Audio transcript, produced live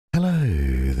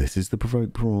This is the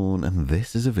Provoked Prawn, and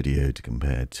this is a video to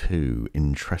compare two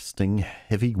interesting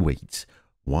heavyweight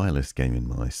wireless gaming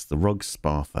mice, the ROG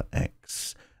Spatha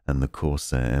X and the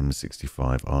Corsair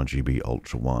M65 RGB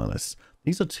Ultra Wireless.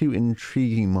 These are two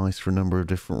intriguing mice for a number of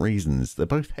different reasons. They're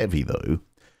both heavy though,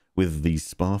 with the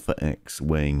Spatha X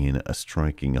weighing in a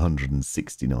striking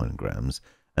 169 grams,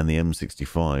 and the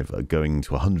M65 going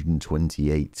to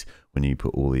 128 when you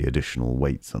put all the additional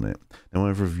weights on it. Now,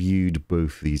 I've reviewed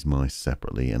both these mice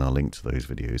separately, and I'll link to those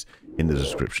videos in the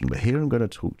description. But here I'm going to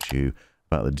talk to you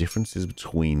about the differences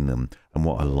between them and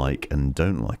what I like and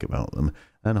don't like about them,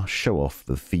 and I'll show off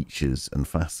the features and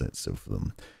facets of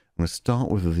them. I'm going to start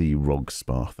with the ROG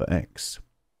Spatha X,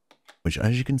 which,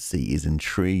 as you can see, is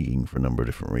intriguing for a number of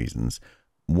different reasons.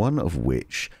 One of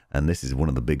which, and this is one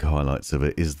of the big highlights of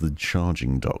it, is the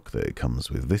charging dock that it comes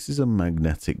with. This is a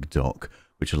magnetic dock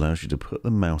which allows you to put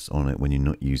the mouse on it when you're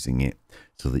not using it,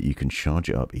 so that you can charge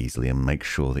it up easily and make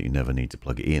sure that you never need to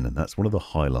plug it in. And that's one of the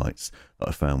highlights that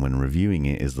I found when reviewing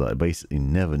it, is that I basically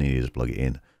never needed to plug it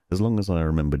in. As long as I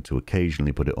remembered to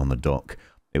occasionally put it on the dock,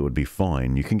 it would be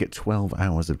fine. You can get 12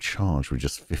 hours of charge with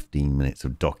just 15 minutes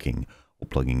of docking or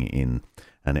plugging it in,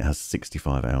 and it has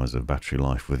 65 hours of battery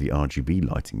life with the RGB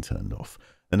lighting turned off.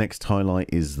 The next highlight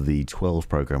is the 12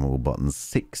 programmable buttons,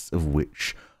 6 of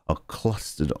which are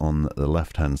clustered on the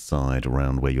left hand side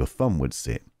around where your thumb would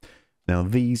sit. Now,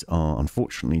 these are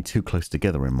unfortunately too close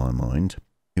together in my mind.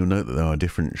 You'll note that there are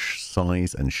different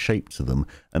size and shape to them,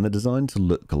 and they're designed to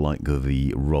look like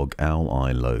the ROG Owl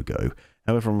Eye logo.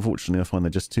 However, unfortunately, I find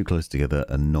they're just too close together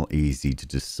and not easy to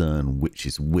discern which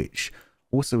is which.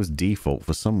 Also, as default,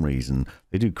 for some reason,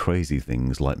 they do crazy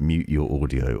things like mute your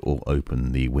audio or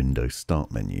open the Windows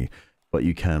Start menu, but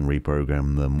you can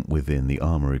reprogram them within the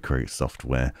Armoury Crate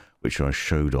software, which I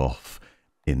showed off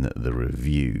in the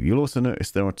review. You'll also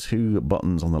notice there are two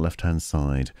buttons on the left-hand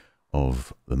side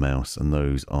of the mouse, and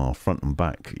those are front and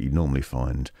back. You normally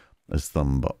find as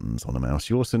thumb buttons on a mouse.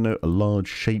 You also note a large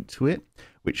shape to it,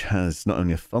 which has not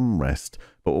only a thumb rest,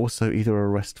 but also either a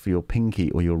rest for your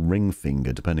pinky or your ring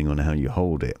finger, depending on how you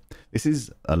hold it. This is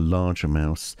a larger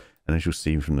mouse, and as you'll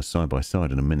see from the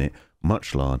side-by-side in a minute,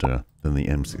 much larger than the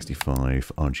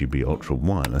M65 RGB Ultra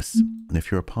Wireless. And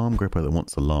if you're a palm gripper that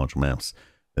wants a large mouse,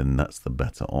 then that's the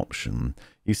better option.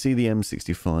 You see the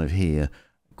M65 here,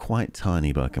 quite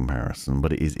tiny by comparison,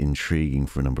 but it is intriguing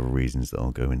for a number of reasons that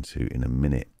I'll go into in a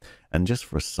minute. And just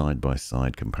for a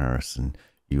side-by-side comparison,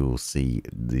 you will see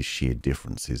the sheer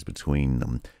differences between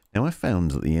them. Now, I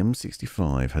found that the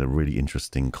M65 had a really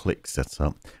interesting click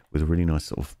setup with a really nice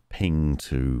sort of ping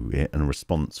to it and a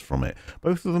response from it.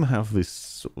 Both of them have this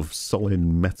sort of solid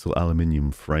metal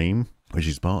aluminium frame, which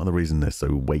is part of the reason they're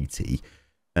so weighty,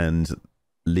 and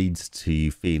leads to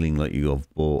you feeling like you have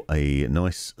bought a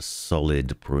nice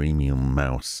solid premium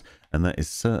mouse, and that is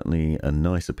certainly a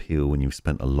nice appeal when you've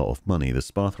spent a lot of money. The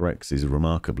Spatha X is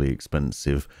remarkably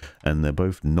expensive, and they're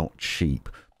both not cheap,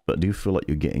 but I do feel like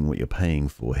you're getting what you're paying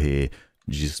for here,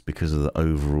 just because of the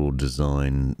overall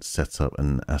design, setup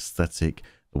and aesthetic,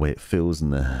 the way it feels in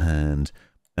the hand,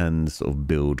 and the sort of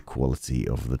build quality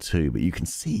of the two. But you can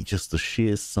see just the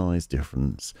sheer size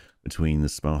difference between the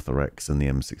Spatha X and the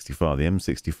M65. The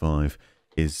M65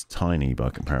 is tiny by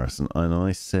comparison, and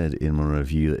I said in my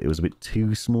review that it was a bit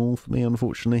too small for me,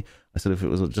 unfortunately. I said if it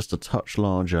was just a touch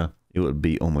larger, it would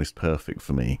be almost perfect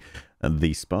for me. And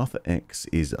the Spatha X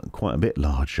is quite a bit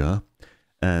larger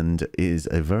and is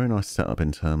a very nice setup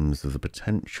in terms of the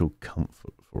potential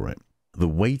comfort for it. The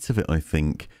weight of it, I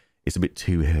think, is a bit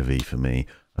too heavy for me.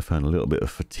 I found a little bit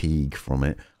of fatigue from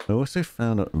it. I also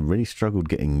found I really struggled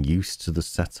getting used to the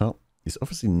setup. It's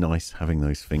obviously nice having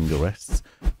those finger rests.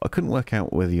 I couldn't work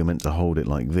out whether you're meant to hold it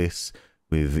like this,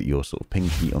 with your sort of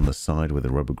pinky on the side where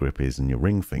the rubber grip is and your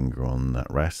ring finger on that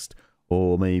rest,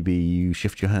 or maybe you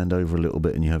shift your hand over a little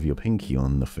bit and you have your pinky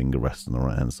on the finger rest on the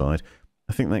right hand side.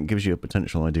 I think that gives you a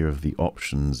potential idea of the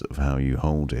options of how you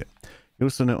hold it. You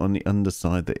also note on the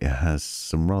underside that it has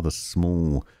some rather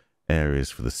small areas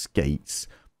for the skates,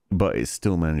 but it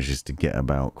still manages to get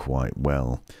about quite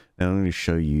well. Now, I'm going to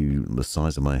show you the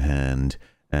size of my hand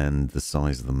and the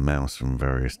size of the mouse from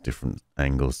various different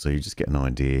angles, so you just get an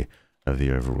idea of the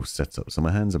overall setup. So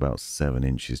my hand's about 7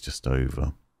 inches just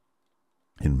over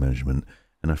in measurement,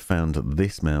 and I found that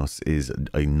this mouse is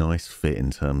a nice fit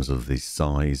in terms of the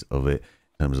size of it,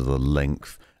 in terms of the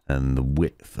length and the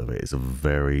width of it. It's a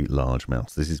very large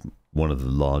mouse. This is one of the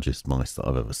largest mice that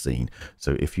I've ever seen.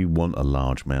 So if you want a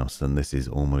large mouse, then this is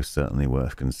almost certainly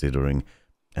worth considering.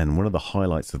 And one of the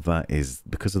highlights of that is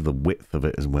because of the width of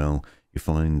it as well, you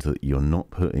find that you're not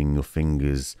putting your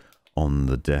fingers on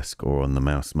the desk or on the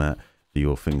mouse mat.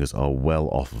 your fingers are well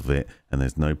off of it, and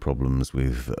there's no problems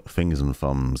with fingers and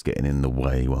thumbs getting in the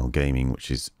way while gaming, which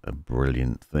is a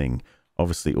brilliant thing.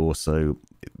 Obviously, also,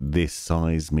 this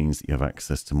size means that you have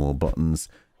access to more buttons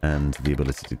and the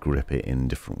ability to grip it in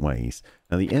different ways.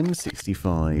 Now, the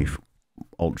M65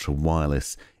 Ultra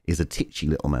Wireless is a titchy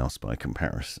little mouse by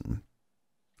comparison.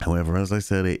 However, as I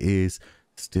said, it is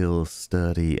still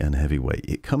sturdy and heavyweight.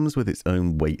 It comes with its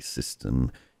own weight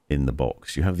system in the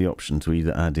box. You have the option to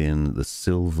either add in the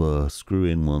silver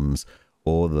screw-in ones,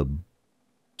 or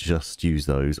just use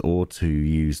those, or to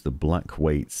use the black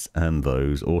weights and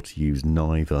those, or to use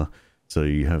neither. So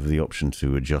you have the option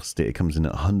to adjust it. It comes in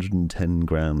at 110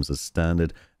 grams as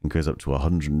standard and goes up to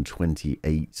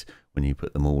 128 when you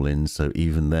put them all in. So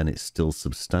even then, it's still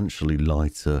substantially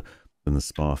lighter than the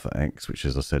Spatha X, which,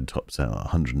 as I said, tops out at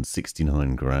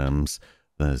 169 grams.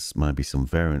 There's maybe some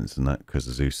variance in that because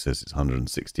Asus says it's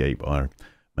 168, but I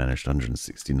managed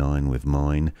 169 with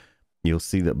mine. You'll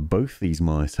see that both these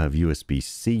mice have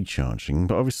USB-C charging,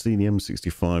 but obviously the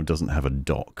M65 doesn't have a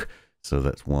dock, so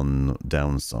that's one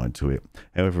downside to it.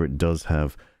 However, it does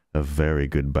have a very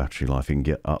good battery life. You can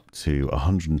get up to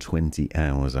 120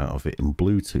 hours out of it in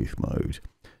Bluetooth mode.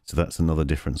 So that's another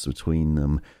difference between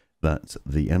them, that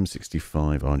the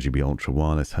M65 RGB Ultra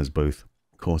Wireless has both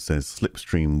Corsair's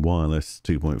Slipstream Wireless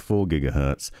 2.4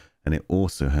 GHz, and it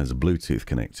also has Bluetooth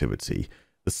connectivity.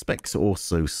 The specs are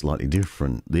also slightly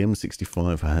different. The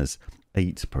M65 has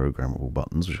 8 programmable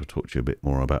buttons, which I'll talk to you a bit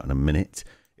more about in a minute.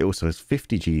 It also has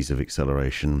 50 Gs of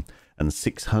acceleration and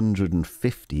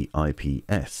 650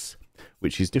 IPS,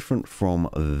 which is different from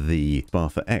the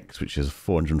Spatha X, which has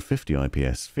 450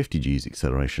 IPS, 50 Gs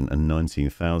acceleration, and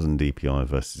 19,000 DPI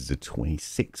versus the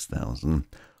 26,000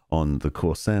 on the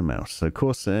Corsair mouse. So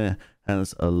Corsair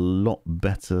has a lot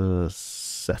better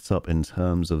setup in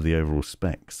terms of the overall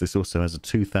specs. This also has a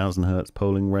 2000 Hz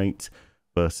polling rate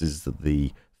versus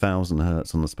the 1000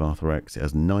 Hz on the Spatha X. It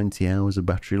has 90 hours of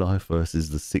battery life versus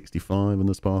the 65 on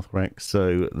the Spatha X.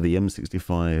 So the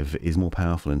M65 is more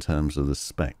powerful in terms of the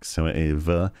specs.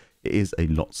 However, it is a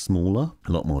lot smaller,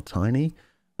 a lot more tiny,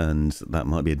 and that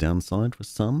might be a downside for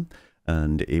some.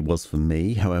 And it was for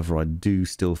me. However, I do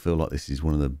still feel like this is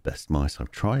one of the best mice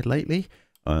I've tried lately,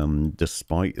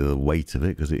 despite the weight of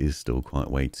it, because it is still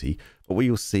quite weighty. But what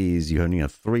you'll see is you only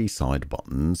have 3 side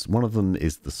buttons. One of them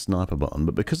is the sniper button,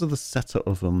 but because of the setup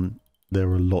of them,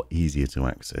 they're a lot easier to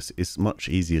access. It's much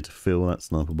easier to feel that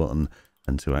sniper button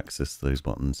and to access those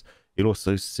buttons. You'll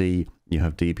also see you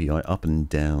have DPI up and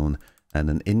down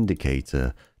and an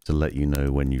indicator to let you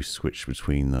know when you switch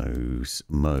between those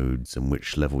modes and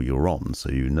which level you're on,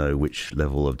 so you know which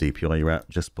level of DPI you're at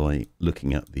just by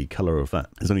looking at the color of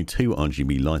that. There's only 2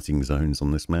 RGB lighting zones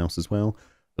on this mouse as well,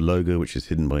 the logo, which is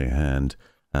hidden by your hand,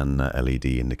 and that LED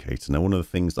indicator. Now, one of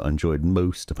the things that I enjoyed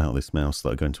most about this mouse that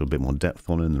I'll go into a bit more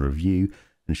depth on in the review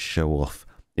and show off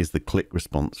is the click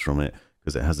response from it,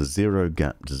 because it has a 0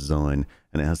 gap design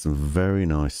and it has some very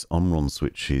nice on-on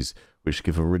switches which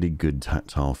give a really good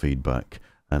tactile feedback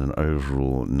and an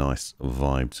overall nice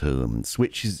vibe to them.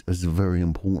 Switches is a very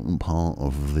important part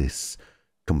of this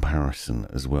comparison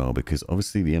as well, because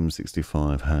obviously the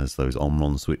M65 has those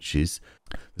on-on switches.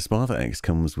 The Spatha X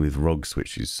comes with ROG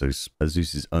switches, so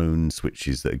Asus's own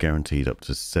switches that are guaranteed up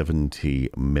to 70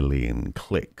 million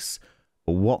clicks.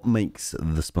 But what makes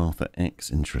the Spatha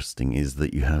X interesting is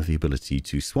that you have the ability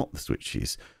to swap the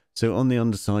switches. So on the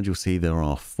underside, you'll see there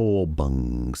are 4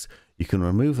 bungs. You can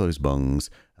remove those bungs,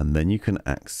 and then you can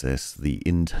access the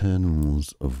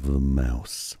internals of the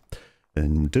mouse.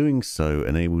 And doing so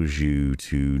enables you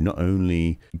to not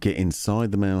only get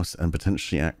inside the mouse and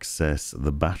potentially access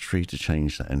the battery to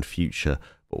change that in future,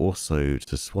 but also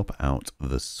to swap out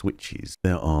the switches.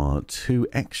 There are 2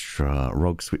 extra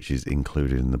ROG switches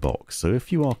included in the box. So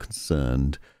if you are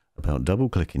concerned about double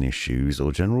clicking issues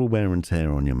or general wear and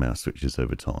tear on your mouse switches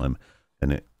over time,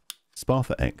 then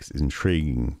Spatha X is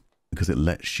intriguing because it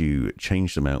lets you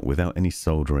change them out without any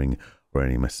soldering or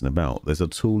any messing about. There's a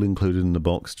tool included in the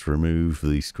box to remove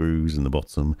the screws in the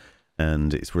bottom,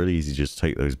 and it's really easy to just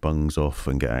take those bungs off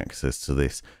and get access to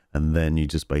this, and then you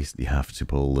just basically have to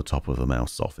pull the top of the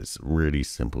mouse off. It's a really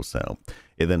simple setup.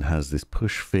 It then has this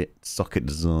push fit socket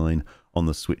design on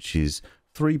the switches,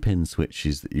 3-pin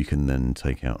switches that you can then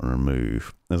take out and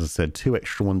remove. As I said, 2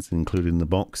 extra ones included in the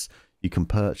box. You can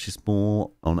purchase more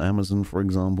on Amazon, for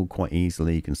example, quite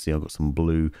easily. You can see I've got some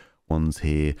blue ones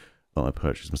here that I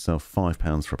purchased myself,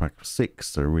 £5 for a pack of 6,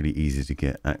 so really easy to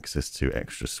get access to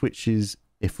extra switches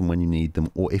if and when you need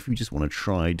them, or if you just want to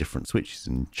try different switches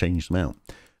and change them out.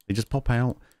 They just pop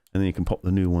out, and then you can pop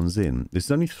the new ones in. This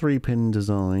is only 3-pin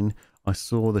design I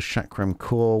saw the Chakram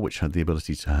core, which had the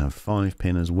ability to have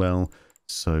 5-pin as well,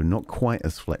 so not quite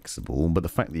as flexible, but the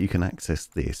fact that you can access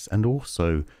this and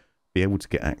also be able to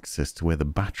get access to where the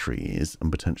battery is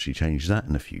and potentially change that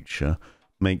in the future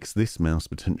makes this mouse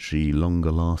potentially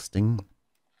longer lasting,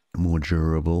 more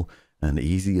durable, and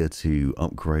easier to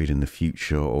upgrade in the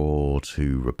future or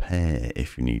to repair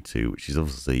if you need to, which is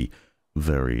obviously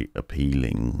very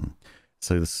appealing.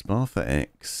 So the Spatha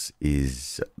X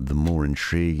is the more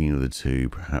intriguing of the two,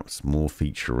 perhaps more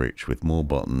feature rich with more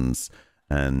buttons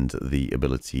and the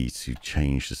ability to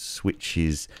change the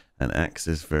switches and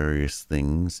access various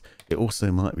things. It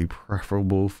also might be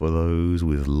preferable for those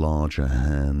with larger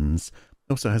hands.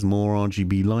 It also has more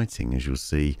RGB lighting. As you'll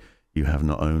see, you have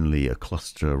not only a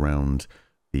cluster around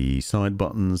the side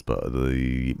buttons, but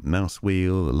the mouse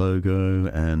wheel, the logo,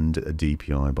 and a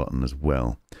DPI button as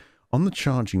well. On the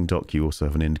charging dock, you also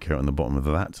have an indicator on the bottom of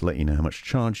that to let you know how much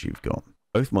charge you've got.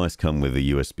 Both mice come with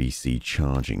a USB-C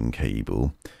charging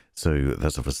cable, so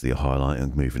that's obviously a highlight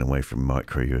of moving away from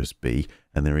micro USB,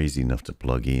 and they're easy enough to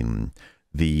plug in.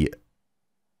 The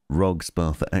ROG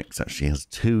Spatha X actually has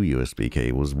 2 USB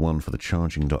cables, one for the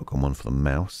charging dock and one for the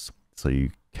mouse, so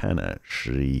you can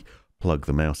actually plug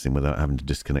the mouse in without having to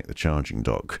disconnect the charging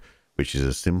dock, which is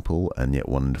a simple and yet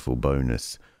wonderful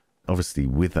bonus. Obviously,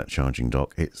 with that charging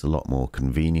dock, it's a lot more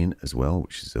convenient as well,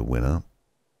 which is a winner.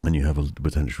 And you have a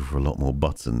potential for a lot more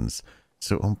buttons.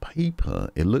 So on paper,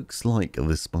 it looks like the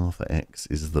Spatha X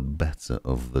is the better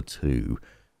of the two.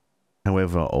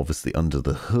 However, obviously under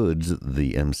the hood,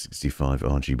 the M65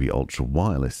 RGB Ultra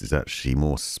Wireless is actually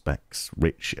more specs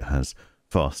rich. It has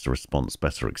faster response,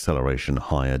 better acceleration,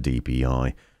 higher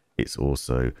DPI. It's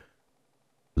also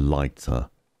lighter,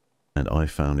 and I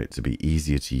found it to be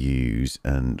easier to use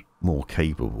and more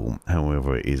capable.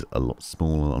 However, it is a lot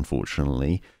smaller,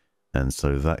 unfortunately, and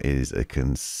so that is a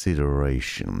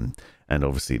consideration. And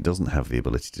obviously it doesn't have the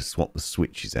ability to swap the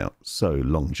switches out, so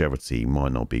longevity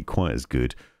might not be quite as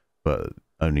good, but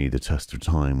only the test of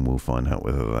time will find out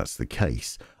whether that's the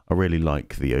case. I really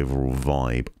like the overall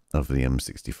vibe of the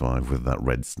M65 with that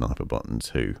red sniper button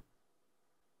too.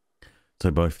 So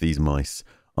both these mice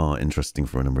are interesting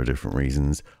for a number of different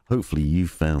reasons. Hopefully you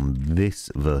found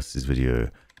this versus video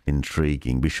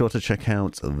intriguing. Be sure to check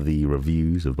out the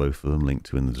reviews of both of them, linked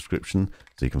to in the description,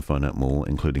 so you can find out more,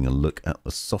 including a look at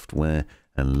the software,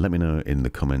 and let me know in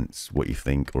the comments what you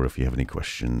think or if you have any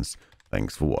questions.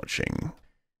 Thanks for watching.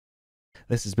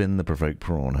 This has been the Provoked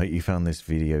Prawn. Hope you found this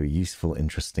video useful,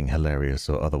 interesting, hilarious,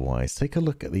 or otherwise. Take a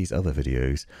look at these other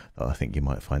videos that I think you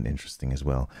might find interesting as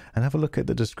well. And have a look at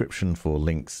the description for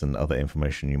links and other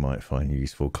information you might find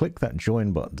useful. Click that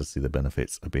join button to see the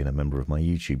benefits of being a member of my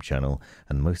YouTube channel.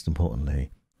 And most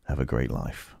importantly, have a great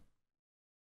life.